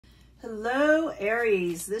Hello,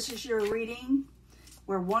 Aries. This is your reading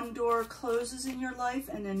where one door closes in your life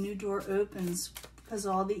and a new door opens because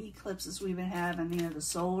of all the eclipses we've been having, you know, the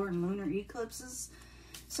solar and lunar eclipses.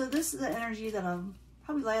 So this is the energy that'll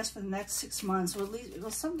probably last for the next 6 months, or at least, well,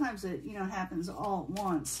 sometimes it, you know, happens all at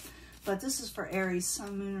once. But this is for Aries,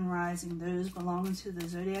 Sun, Moon, and Rising, those belonging to the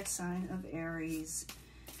zodiac sign of Aries.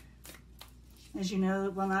 As you know,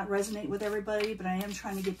 it will not resonate with everybody, but I am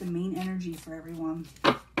trying to get the main energy for everyone.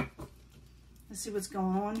 Let's see what's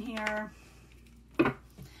going on here.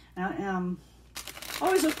 Now,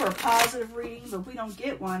 always look for a positive reading, but if we don't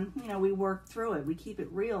get one, you know, we work through it. We keep it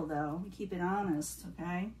real, though. We keep it honest,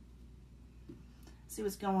 okay? See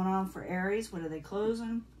what's going on for Aries. What are they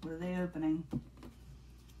closing? What are they opening?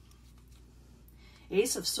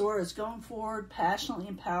 Ace of Swords, going forward, passionately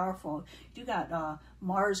and powerful. You got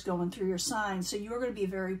Mars going through your sign, so you're going to be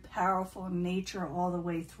very powerful in nature all the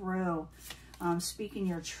way through, speaking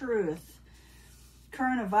your truth.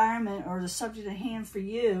 Current environment or the subject at hand for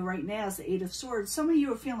you right now is the Eight of Swords. Some of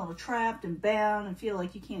you are feeling a little trapped and bound and feel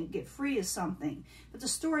like you can't get free of something. But the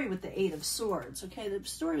story with the Eight of Swords, okay, the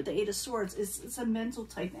story with the Eight of Swords is it's a mental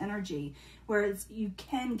type energy where you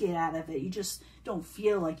can get out of it. You just don't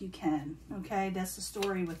feel like you can, okay? That's the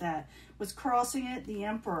story with that. What's crossing it? The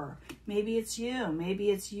Emperor. Maybe it's you.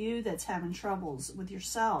 Maybe it's you that's having troubles with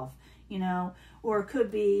yourself, you know, or it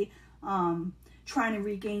could be trying to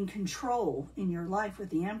regain control in your life with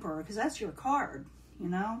the Emperor, because that's your card, you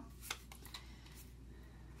know.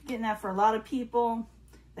 Getting that for a lot of people.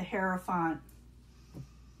 The Hierophant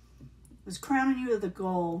was crowning you with the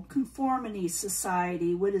goal. Conformity,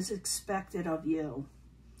 society, what is expected of you.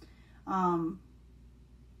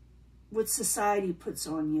 What society puts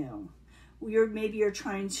on you. Maybe you're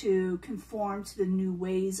trying to conform to the new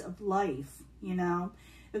ways of life, you know.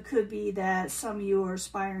 It could be that some of you are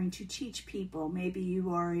aspiring to teach people. Maybe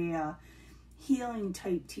you are a healing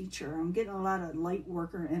type teacher. I'm getting a lot of light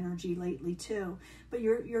worker energy lately too. But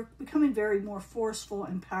you're becoming very more forceful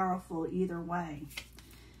and powerful either way.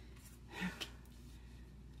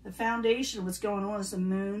 The foundation, what's going on is the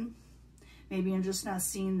Moon. Maybe I'm just not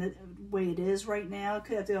seeing the way it is right now. It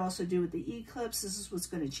could have to also do with the eclipse. This is what's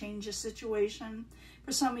going to change the situation.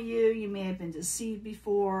 For some of you, you may have been deceived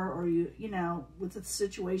before, or you know, with the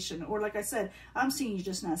situation. Or like I said, I'm seeing you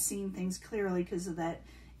just not seeing things clearly because of that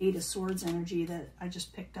Eight of Swords energy that I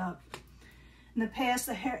just picked up. In the past,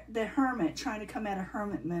 the Hermit, trying to come out of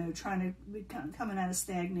hermit mode, trying to coming out of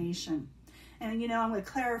stagnation. And, you know, I'm going to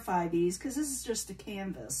clarify these because this is just a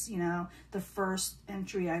canvas, you know, the first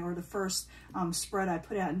entry or the first spread I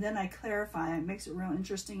put out. And then I clarify. It makes it real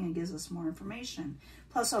interesting and gives us more information.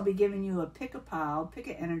 Plus, I'll be giving you a pick-a-pile,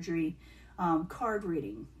 pick-a-energy card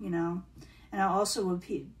reading, you know. And I also will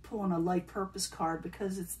be pulling a life purpose card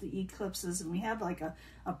because it's the eclipses. And we have like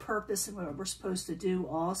a purpose in what we're supposed to do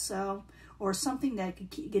also. Or something that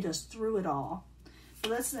could get us through it all.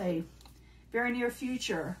 So let's say, very near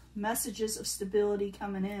future, messages of stability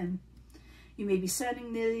coming in. You may be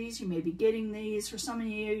sending these, you may be getting these. For some of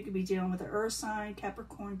you, you could be dealing with the Earth sign,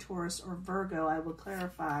 Capricorn, Taurus, or Virgo. I will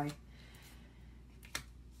clarify.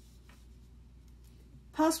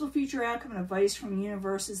 Possible future outcome and advice from the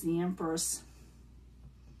universe is the Empress.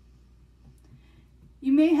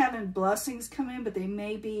 You may have blessings come in, but they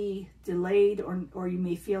may be delayed, or you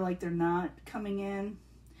may feel like they're not coming in.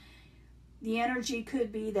 The energy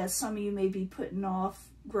could be that some of you may be putting off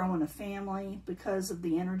growing a family because of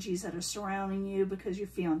the energies that are surrounding you, because you're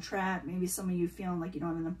feeling trapped. Maybe some of you feeling like you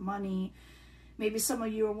don't have enough money. Maybe some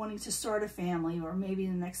of you are wanting to start a family, or maybe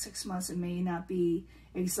in the next 6 months it may not be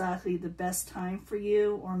exactly the best time for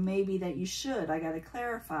you, or maybe that you should. I got to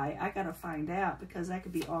clarify. I got to find out, because that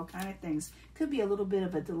could be all kind of things. Could be a little bit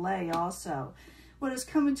of a delay also. What is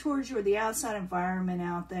coming towards you, or the outside environment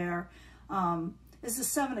out there, is the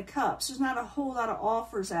Seven of Cups. There's not a whole lot of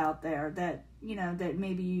offers out there that, you know, that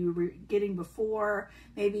maybe you were getting before.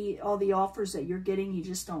 Maybe all the offers that you're getting, you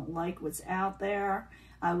just don't like what's out there.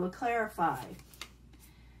 I will clarify.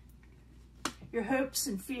 Your hopes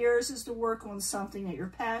and fears is to work on something that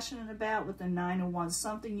you're passionate about with the Nine of Wands,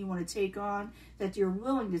 something you want to take on, that you're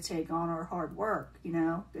willing to take on, or hard work, you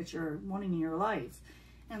know, that you're wanting in your life.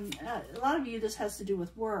 And a lot of you, this has to do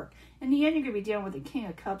with work. In the end, you're going to be dealing with the King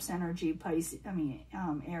of Cups energy,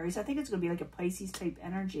 Aries. I think it's going to be like a Pisces type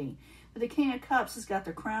energy. But the King of Cups has got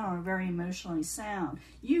the crown on, very emotionally sound.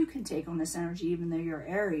 You can take on this energy, even though you're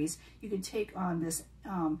Aries. You can take on this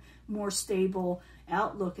more stable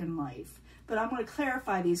outlook in life. But I'm going to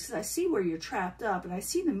clarify these because I see where you're trapped up, and I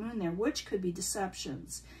see the Moon there, which could be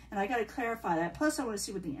deceptions. And I got to clarify that. Plus, I want to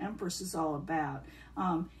see what the Empress is all about.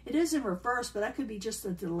 It is in reverse, but that could be just a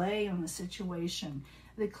delay on the situation.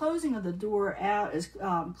 The closing of the door out is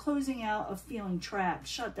closing out of feeling trapped.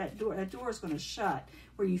 Shut that door. That door is going to shut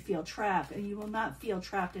where you feel trapped, and you will not feel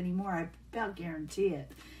trapped anymore. I about guarantee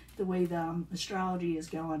it, the way the astrology is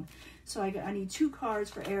going. So I need 2 cards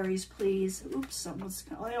for Aries, please. Oops,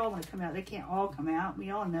 they all want to come out. They can't all come out.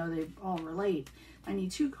 We all know they all relate. I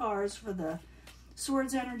need 2 cards for the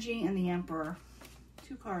Swords energy and the Emperor.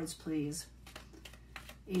 2 cards, please.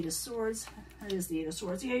 8 of Swords. That is the 8 of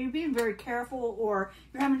Swords. Yeah, you're being very careful, or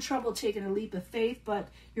you're having trouble taking a leap of faith, but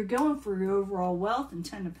you're going for your overall wealth. And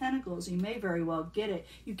 10 of Pentacles, you may very well get it.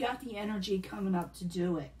 You got the energy coming up to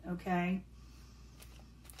do it, okay?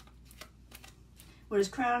 What is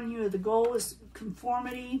crowning you? The goal is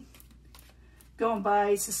conformity, going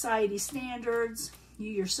by society standards. You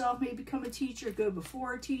yourself may become a teacher, go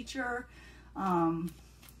before a teacher,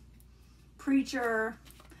 preacher.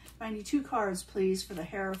 I need 2 cards, please, for the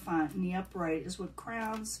Hierophant, and the Upright is what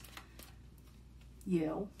crowns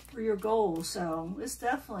you for your goals. So it's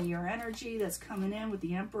definitely your energy that's coming in with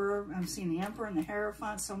the Emperor. I'm seeing the Emperor and the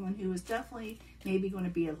Hierophant, someone who is definitely maybe going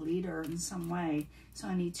to be a leader in some way. So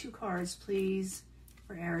I need 2 cards, please,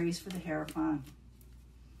 for Aries for the Hierophant.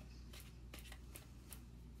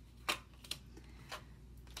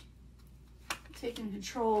 Taking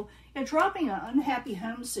control. Yeah, dropping an unhappy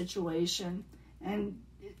home situation and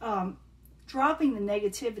dropping the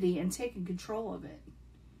negativity and taking control of it.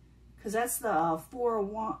 Because that's the Four of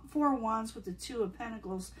Wands with the 2 of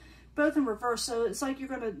Pentacles, both in reverse. So it's like you're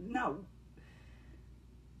going to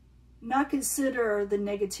not consider the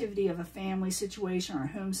negativity of a family situation or a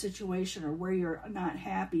home situation or where you're not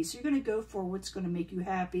happy. So you're going to go for what's going to make you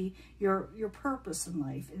happy, your purpose in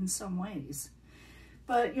life in some ways.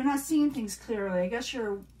 But you're not seeing things clearly. I guess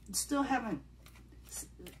you still haven't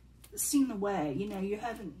seen the way. You know,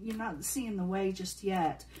 you're not seeing the way just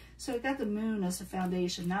yet. So it got the Moon as a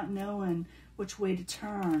foundation, not knowing which way to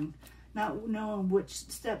turn, not knowing which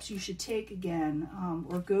steps you should take again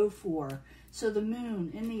or go for. So the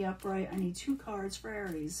Moon in the Upright, I need 2 cards for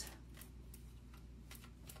Aries.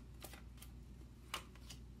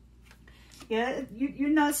 Yeah, you're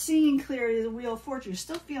not seeing clearly the Wheel of Fortune. You're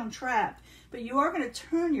still feeling trapped, but you are going to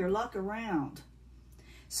turn your luck around.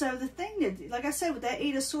 So the thing that, like I said, with that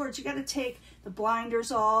 8 of Swords, you got to take the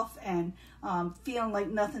blinders off and feeling like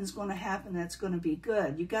nothing's going to happen that's going to be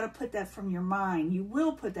good. You got to put that from your mind. You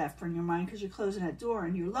will put that from your mind because you're closing that door,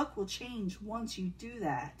 and your luck will change once you do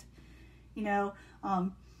that. You know,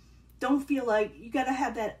 don't feel like you got to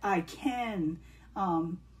have that I can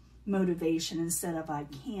motivation instead of I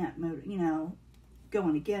can't, you know,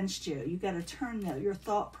 going against you. You got to turn your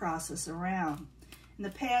thought process around. In the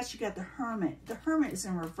past, you got the Hermit. The Hermit is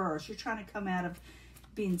in reverse. You're trying to come out of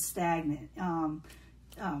being stagnant,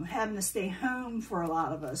 having to stay home for a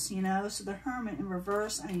lot of us, you know. So the Hermit in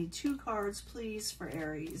reverse. I need 2 cards, please, for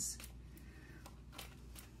Aries.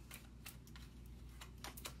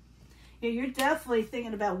 Yeah, you're definitely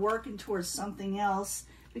thinking about working towards something else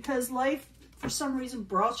because life, for some reason,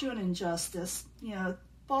 brought you an injustice, you know,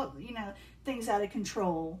 things out of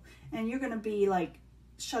control. And you're going to be like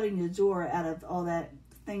shutting the door out of all that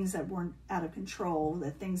things that weren't out of control,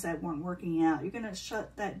 the things that weren't working out. You're going to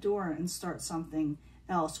shut that door and start something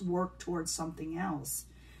else, work towards something else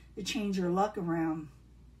to change your luck around.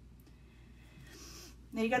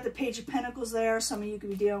 Now you got the Page of Pentacles there. Some of you could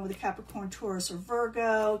be dealing with a Capricorn, Taurus, or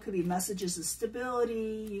Virgo. Could be messages of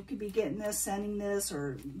stability. You could be getting this, sending this,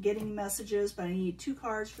 or getting messages. But I need 2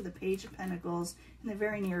 cards for the Page of Pentacles in the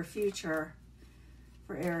very near future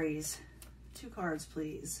for Aries. 2 cards,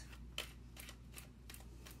 please.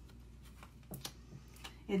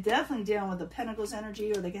 You're definitely dealing with the Pentacles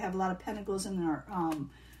energy, or they could have a lot of Pentacles in their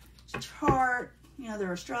chart, you know,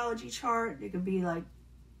 their astrology chart. It could be like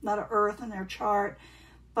a lot of Earth in their chart.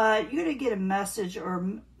 But you're going to get a message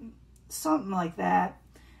or something like that,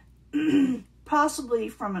 possibly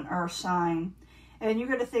from an Earth sign. And you're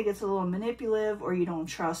going to think it's a little manipulative, or you don't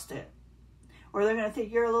trust it. Or they're going to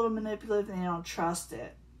think you're a little manipulative and they don't trust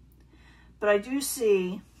it. But I do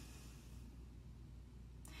see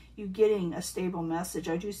you getting a stable message.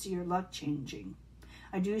 I do see your luck changing.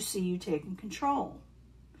 I do see you taking control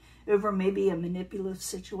over maybe a manipulative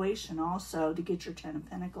situation also to get your 10 of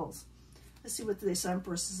Pentacles. Let's see what this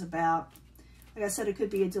Empress is about. Like I said, it could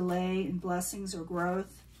be a delay in blessings or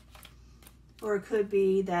growth. Or it could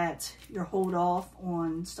be that you're hold off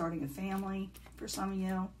on starting a family for some of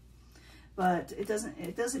you. But it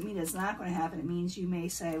doesn't mean it's not going to happen. It means you may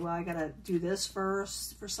say, well, I got to do this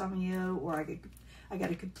first for some of you, or I got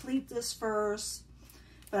to complete this first.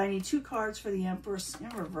 But I need 2 cards for the Empress in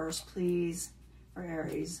reverse, please, for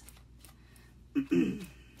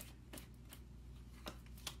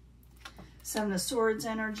Seven of Swords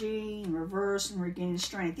energy in reverse and regaining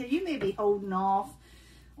strength. Yeah, you may be holding off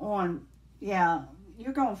on, yeah,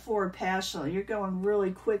 you're going forward passionately. You're going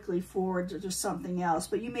really quickly forward to something else.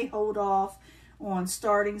 But you may hold off on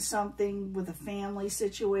starting something with a family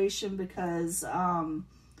situation because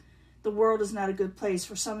the world is not a good place.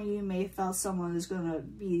 For some of you, may have felt someone is going to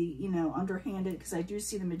be, you know, underhanded, because I do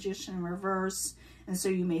see the Magician in reverse. And so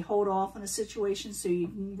you may hold off on a situation so you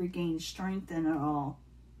can regain strength in it all.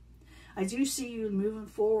 I do see you moving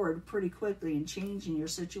forward pretty quickly and changing your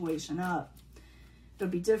situation up.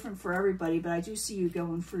 It'll be different for everybody, but I do see you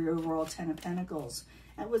going for your overall 10 of Pentacles.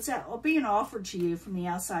 And what's that being offered to you from the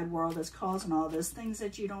outside world that's causing all this? Things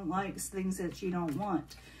that you don't like, things that you don't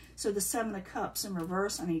want. So the 7 of Cups in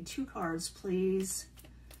reverse. I need 2 cards, please,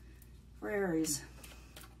 for Aries.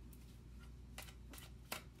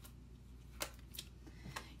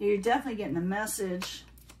 You're definitely getting a message.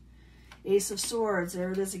 Ace of Swords.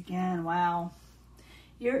 There it is again. Wow.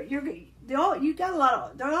 You got a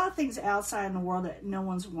lot. There are a lot of things outside in the world that no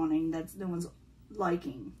one's wanting, that no one's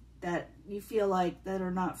liking, that you feel like that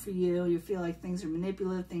are not for you. You feel like things are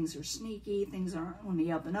manipulative, things are sneaky, things aren't on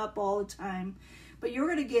the up and up all the time. But you're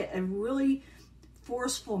going to get a really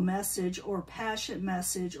forceful message or passionate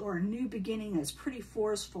message or a new beginning that's pretty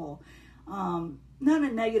forceful. Not in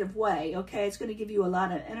a negative way, okay? It's going to give you a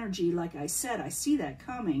lot of energy. Like I said, I see that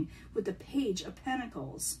coming with the Page of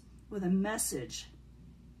Pentacles, with a message.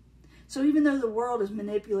 So even though the world is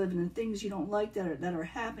manipulative and the things you don't like that are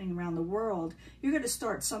happening around the world, you're going to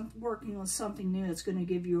start working on something new that's going to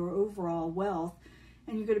give you your overall wealth,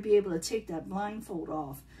 and you're going to be able to take that blindfold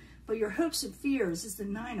off. But your hopes and fears is the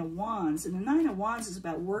 9 of Wands, and the 9 of Wands is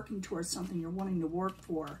about working towards something you're wanting to work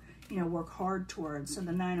for, you know, work hard towards. So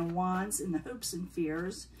the 9 of Wands and the hopes and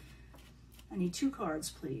fears. I need 2 cards,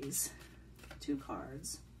 please. 2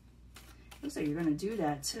 cards. Looks like you're going to do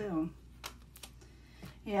that too.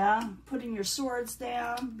 Yeah, putting your swords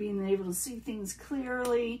down, being able to see things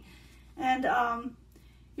clearly. And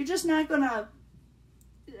you're just not going to...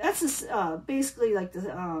 That's basically like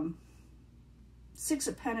the 6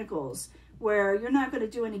 of Pentacles, where you're not going to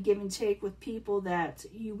do any give and take with people that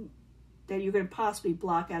you're going to possibly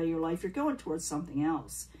block out of your life. You're going towards something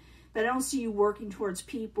else. But I don't see you working towards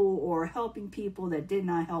people or helping people that did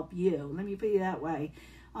not help you. Let me put it that way.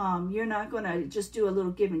 You're not going to just do a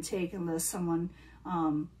little give and take unless someone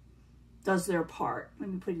does their part. Let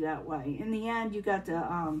me put it that way. In the end, you got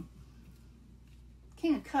the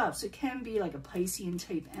King of Cups. It can be like a Piscean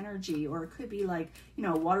type energy, or it could be like, you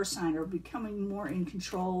know, a water sign, or becoming more in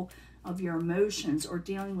control of your emotions, or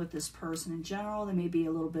dealing with this person in general. They may be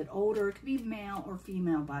a little bit older. It could be male or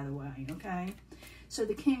female, by the way, okay? So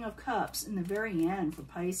the King of Cups in the very end for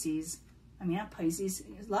Pisces, I mean, not Pisces,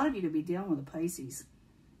 a lot of you could be dealing with a Pisces.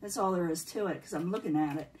 That's all there is to it, because I'm looking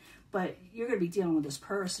at it. But you're going to be dealing with this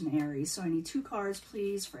person, Aries. So I need 2 cards,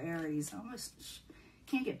 please, for Aries. I almost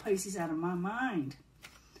can't get Pisces out of my mind.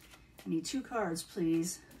 I need 2 cards,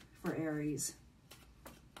 please, for Aries.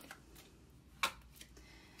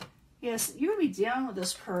 Yes, you're going to be dealing with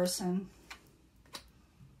this person.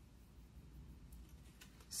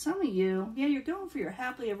 Some of you, yeah, you're going for your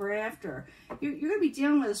happily ever after. You're going to be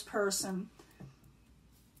dealing with this person.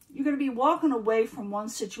 You're going to be walking away from one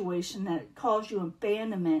situation that caused you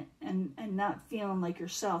abandonment and not feeling like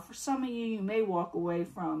yourself. For some of you, you may walk away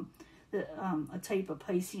from a type of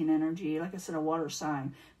Piscean energy, like I said, a water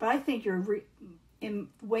sign. But I think in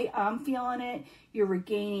the way I'm feeling it, you're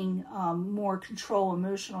regaining more control,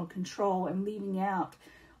 emotional control, and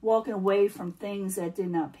walking away from things that did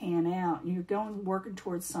not pan out. And you're working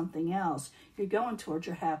towards something else. You're going towards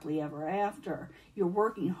your happily ever after. You're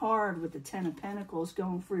working hard with the 10 of Pentacles,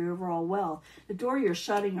 going for your overall wealth. The door you're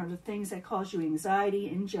shutting are the things that cause you anxiety,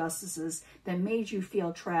 injustices, that made you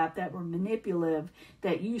feel trapped, that were manipulative,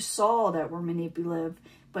 that you saw that were manipulative,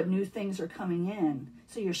 but new things are coming in.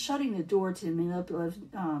 So you're shutting the door to manipulative,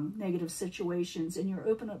 negative situations, and you're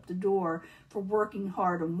opening up the door for working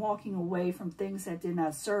hard and walking away from things that did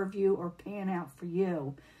not serve you or pan out for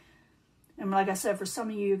you. And like I said, for some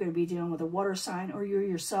of you, you're going to be dealing with a water sign, or you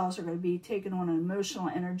yourselves are going to be taking on an emotional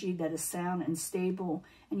energy that is sound and stable,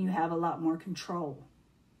 and you have a lot more control.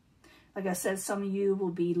 Like I said, some of you will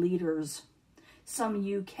be leaders. Some of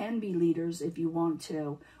you can be leaders if you want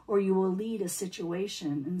to, or you will lead a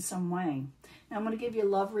situation in some way. Now, I'm going to give you a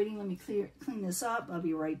love reading. Let me clean this up. I'll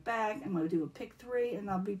be right back. I'm going to do a pick 3, and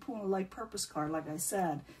I'll be pulling a life purpose card, like I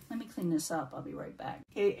said. Let me clean this up. I'll be right back.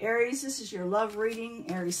 Okay, Aries, this is your love reading.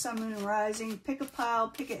 Aries, Sun, Moon, and Rising. Pick a pile,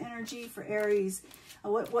 pick an energy for Aries.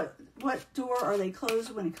 What door are they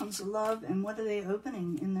closed when it comes to love, and what are they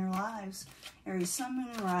opening in their lives? Aries, Sun, Moon,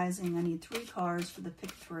 and Rising. I need 3 cards for the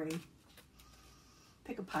pick 3.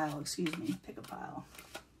 pick a pile, excuse me, pick a pile.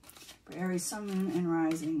 For Aries, Sun, Moon, and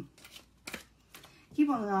Rising. Keep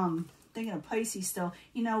on thinking of Pisces still.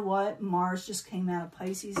 You know what? Mars just came out of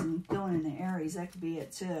Pisces and going into Aries. That could be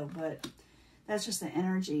it too. But that's just the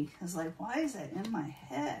energy. It's like, why is that in my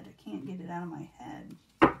head? I can't get it out of my head.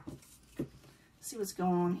 Let's see what's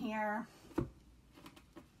going on here.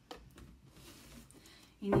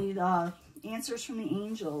 You need answers from the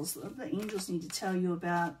angels. The angels need to tell you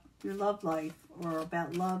about your love life or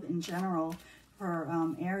about love in general for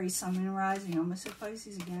Aries, Sun, Moon, Rising. I almost said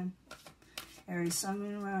Pisces again. Aries, Sun,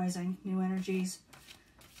 Moon, Rising. New energies.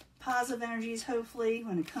 Positive energies, hopefully,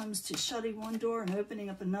 when it comes to shutting one door and opening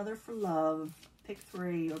up another for love. Pick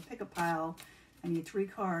 3 or pick a pile. I need 3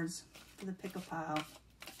 cards for the pick a pile.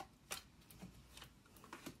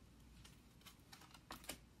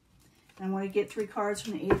 I want to get 3 cards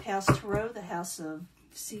from the 8th house tarot, the house of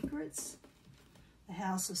secrets, the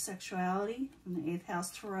house of sexuality, from the 8th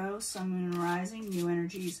house tarot, Sun, Moon, and Rising, new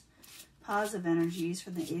energies, positive energies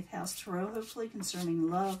for the 8th house tarot, hopefully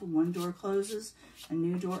concerning love. When one door closes, a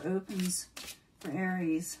new door opens for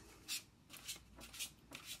Aries.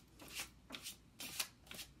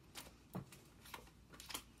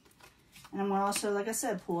 And I'm going to also, like I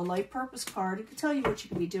said, pull a life purpose card. It could tell you what you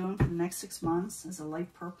could be doing for the next 6 months as a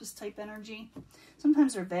life purpose type energy.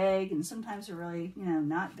 Sometimes they're vague and sometimes they're really, you know,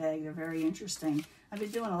 not vague. They're very interesting. I've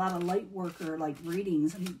been doing a lot of light worker like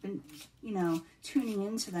readings and been, you know, tuning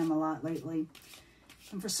into them a lot lately.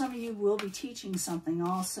 And for some of you, we'll be teaching something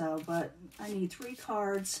also, but I need 3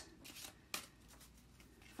 cards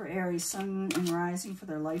for Aries, Sun, Moon, and Rising for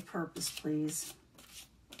their life purpose, please.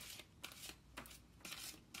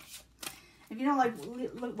 If you don't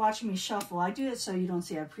like watching me shuffle, I do it so you don't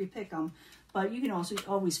see I pre-pick them. But you can also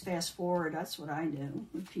always fast forward. That's what I do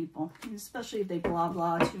with people, especially if they blah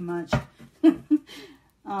blah too much.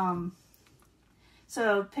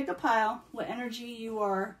 So pick a pile, what energy you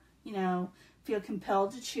are, you know, feel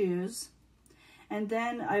compelled to choose. And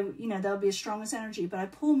then that'll be as strong as energy, but I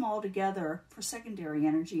pull them all together for secondary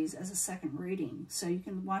energies as a second reading. So you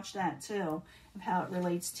can watch that too, of how it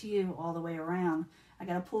relates to you all the way around. I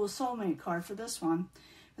got to pull a soulmate card for this one.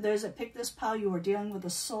 For those that pick this pile, you are dealing with a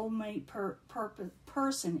soulmate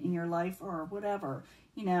person in your life or whatever.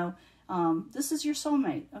 You know, this is your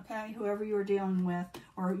soulmate, okay? Whoever you are dealing with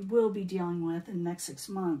or will be dealing with in the next 6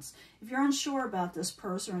 months. If you're unsure about this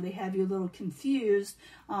person or they have you a little confused,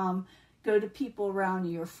 go to people around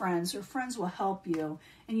you, your friends. Your friends will help you.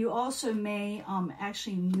 And you also may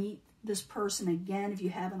actually meet this person again, if you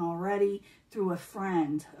haven't already, through a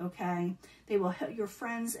friend, okay? They will help, your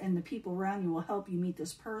friends and the people around you will help you meet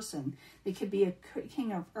this person. They could be a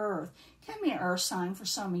king of earth. It can be an earth sign for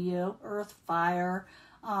some of you, earth, fire.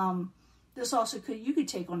 This also you could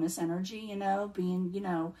take on this energy, you know, being, you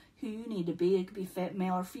know, who you need to be. It could be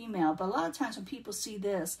male or female. But a lot of times when people see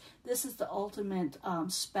this, this is the ultimate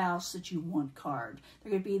spouse that you want card.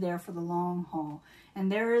 They're going to be there for the long haul. And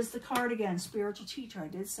there is the card again, spiritual teacher. I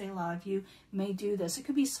did say a lot of you may do this. It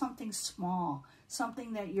could be something small,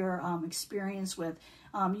 something that you're experienced with.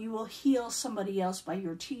 You will heal somebody else by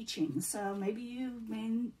your teaching. So maybe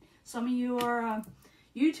some of you are a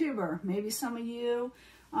YouTuber. Maybe some of you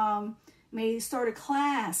may start a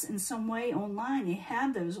class in some way online. They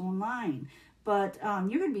have those online. But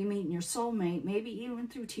you're going to be meeting your soulmate, maybe even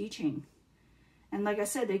through teaching. And like I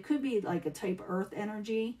said, they could be like a type earth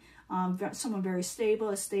energy. Someone very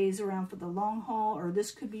stable, that stays around for the long haul. Or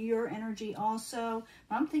this could be your energy also.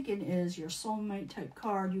 But I'm thinking is your soulmate type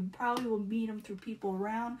card. You probably will meet them through people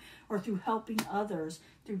around or through helping others,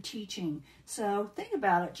 through teaching. So think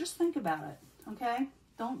about it. Just think about it. Okay?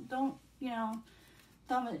 Don't you know,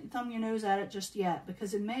 thumb your nose at it just yet,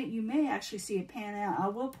 because you may actually see it pan out. I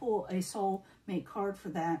will pull a soulmate card for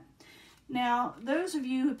that. Now, those of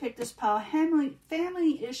you who picked this pile,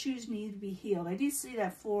 family issues need to be healed. I did see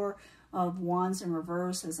that 4 of Wands in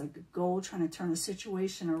reverse as like a goal, trying to turn a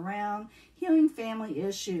situation around. Healing family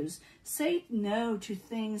issues. Say no to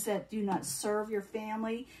things that do not serve your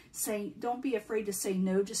family. Don't be afraid to say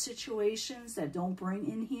no to situations that don't bring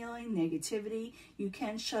in healing, negativity. You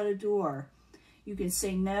can shut a door. You can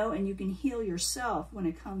say no, and you can heal yourself when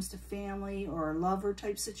it comes to family or a lover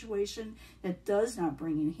type situation that does not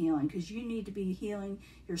bring in healing, because you need to be healing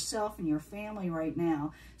yourself and your family right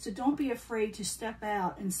now. So don't be afraid to step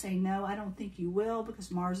out and say no. I don't think you will, because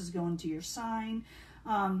Mars is going to your sign.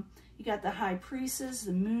 You got the High Priestess,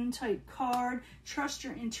 the Moon type card. Trust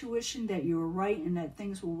your intuition that you are right and that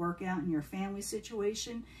things will work out in your family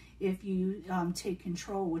situation if you take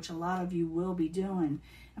control, which a lot of you will be doing.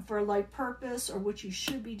 And for a life purpose, or what you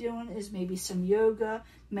should be doing, is maybe some yoga,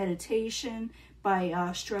 meditation,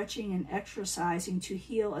 by stretching and exercising to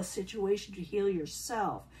heal a situation, to heal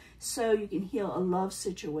yourself, so you can heal a love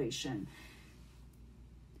situation.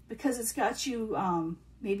 Because it's got you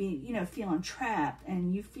maybe, you know, feeling trapped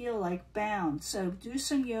and you feel like bound. So do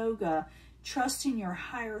some yoga, trusting your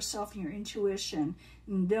higher self and your intuition,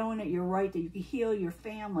 and knowing that you're right, that you can heal your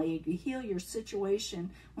family, you can heal your situation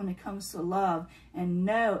when it comes to love, and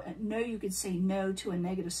know you can say no to a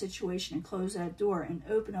negative situation and close that door and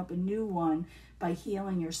open up a new one by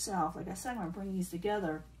healing yourself. Like I said, I'm going to bring these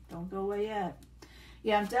together. Don't go away yet.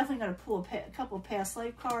 Yeah, I'm definitely going to pull a couple of past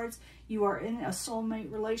life cards. You are in a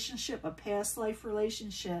soulmate relationship, a past life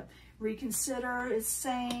relationship. Reconsider is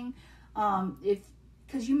saying,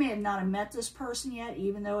 because you may have not have met this person yet,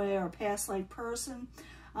 even though they are a past life person.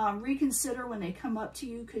 Reconsider when they come up to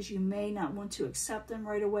you, because you may not want to accept them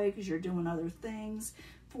right away because you're doing other things.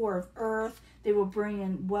 Four of Earth, they will bring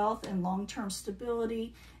in wealth and long-term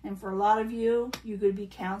stability. And for a lot of you, you could be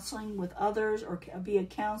counseling with others, or be a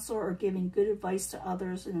counselor, or giving good advice to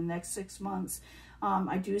others in the next 6 months.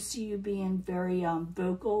 I do see you being very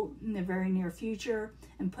vocal in the very near future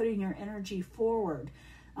and putting your energy forward.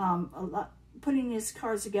 Putting these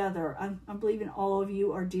cards together, I'm believing all of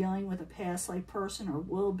you are dealing with a past life person, or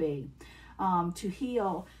will be, to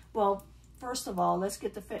heal. Well, first of all, let's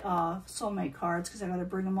get the soulmate cards, because I got to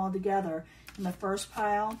bring them all together in the first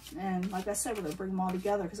pile. And like I said, we're going to bring them all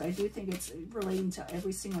together because I do think it's relating to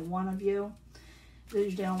every single one of you that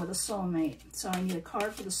you're dealing with a soulmate. So I need a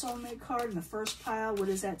card for the soulmate card in the first pile. What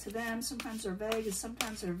is that to them? Sometimes they're vague, and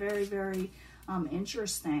sometimes they're very, very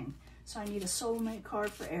interesting. So I need a soulmate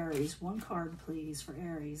card for Aries. One card, please, for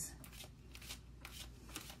Aries.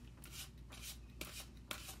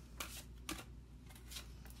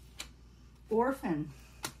 Orphan.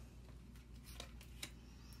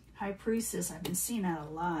 High Priestess. I've been seeing that a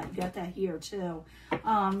lot. You got that here too.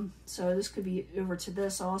 So this could be over to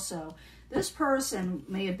this also. This person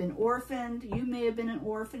may have been orphaned. You may have been an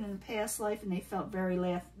orphan in a past life, and they felt very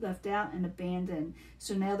left out and abandoned.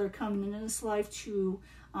 So now they're coming into this life to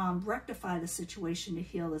rectify the situation, to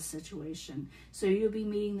heal the situation. So you'll be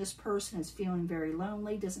meeting this person that's feeling very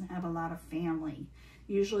lonely, doesn't have a lot of family.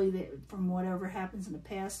 Usually, from whatever happens in the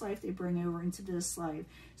past life, they bring over into this life.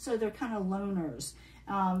 So they're kind of loners.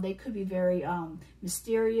 They could be very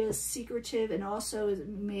mysterious, secretive, and also you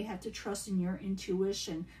may have to trust in your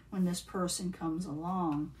intuition when this person comes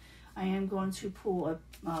along. I am going to pull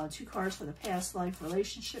 2 cards for the past life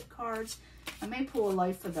relationship cards. I may pull a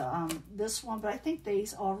life for the this one, but I think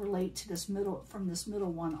these all relate to this middle, from this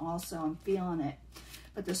middle one also. I'm feeling it.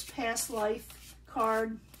 But this past life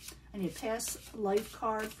card, I need a past life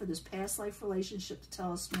card for this past life relationship to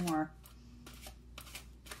tell us more.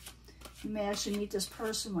 You may actually meet this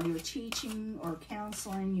person while you're teaching or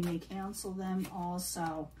counseling. You may counsel them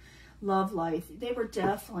also. Love life. They were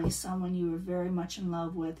definitely someone you were very much in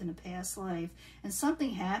love with in a past life. And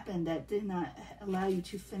something happened that did not allow you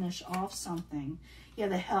to finish off something. Yeah,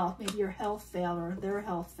 the health. Maybe your health failed or their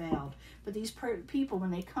health failed. But these people,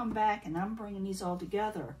 when they come back, and I'm bringing these all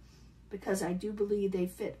together, because I do believe they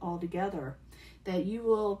fit all together, that you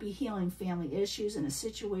will be healing family issues in a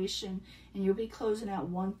situation, and you'll be closing out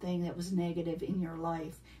one thing that was negative in your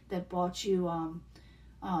life that brought you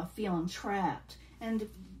feeling trapped. And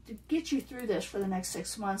to get you through this for the next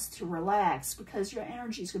 6 months, to relax, because your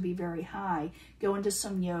energy is going to be very high, go into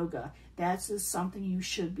some yoga. That's something you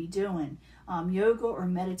should be doing. Yoga or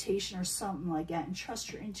meditation or something like that, and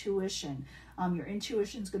trust your intuition. Your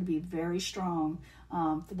intuition is going to be very strong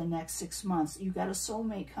for the next 6 months. You got a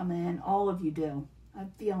soulmate coming in. All of you do.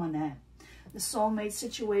 I'm feeling that. The soulmate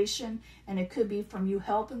situation, and it could be from you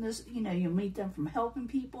helping this, you know, you meet them from helping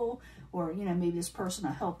people, or, you know, maybe this person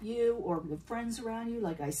will help you, or the friends around you.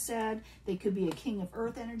 Like I said, they could be a king of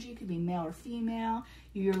earth energy, could be male or female.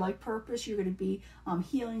 Your life purpose, you're going to be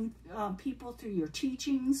healing people through your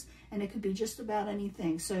teachings, and it could be just about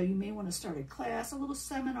anything. So you may want to start a class, a little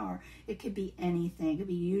seminar. It could be anything. It could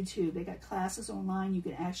be YouTube. They got classes online you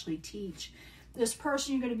can actually teach. This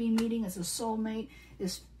person you're going to be meeting as a soulmate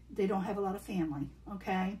they don't have a lot of family,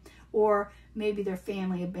 okay? Or maybe their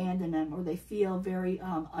family abandoned them, or they feel very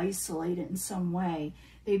isolated in some way.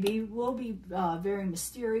 They will be very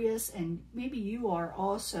mysterious, and maybe you are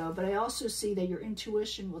also, but I also see that your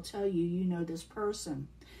intuition will tell you, you know this person.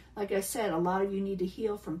 Like I said, a lot of you need to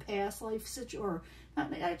heal from past life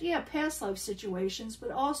past life situations,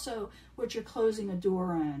 but also what you're closing a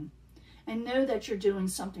door on. And know that you're doing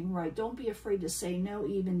something right. Don't be afraid to say no,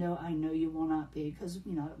 even though I know you will not be, because,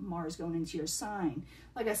 you know, Mars going into your sign.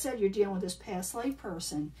 Like I said, you're dealing with this past life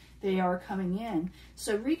person. They are coming in.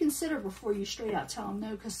 So reconsider before you straight out tell them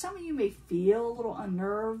no, because some of you may feel a little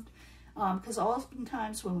unnerved Because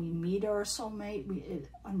oftentimes when we meet our soulmate, it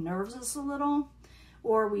unnerves us a little,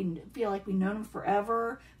 or we feel like we've known them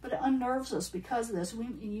forever, but it unnerves us because of this.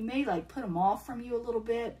 You may like put them off from you a little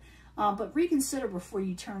bit, but reconsider before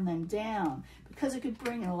you turn them down, because it could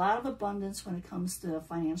bring in a lot of abundance when it comes to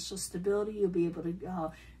financial stability. You'll be able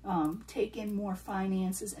to take in more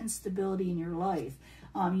finances and stability in your life.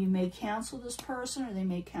 You may counsel this person, or they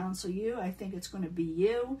may counsel you. I think it's going to be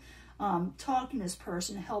you. Talking to this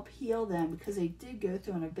person to help heal them, because they did go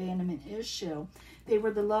through an abandonment issue. They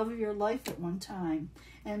were the love of your life at one time,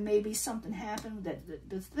 and maybe something happened that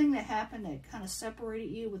the thing that happened that kind of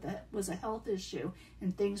separated you was a health issue,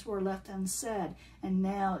 and things were left unsaid, and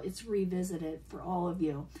now it's revisited for all of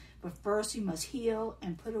you. But first you must heal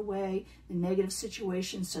and put away the negative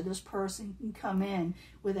situations, so this person can come in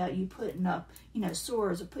without you putting up,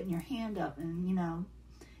 swords, or putting your hand up and,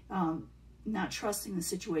 not trusting the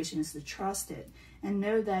situation is to trust it, and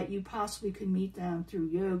know that you possibly could meet them through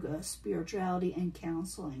yoga, spirituality, and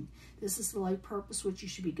counseling. This is the life purpose which you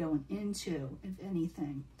should be going into, if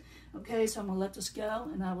anything. Okay, so I'm going to let this go,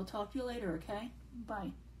 and I will talk to you later, okay?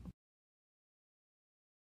 Bye.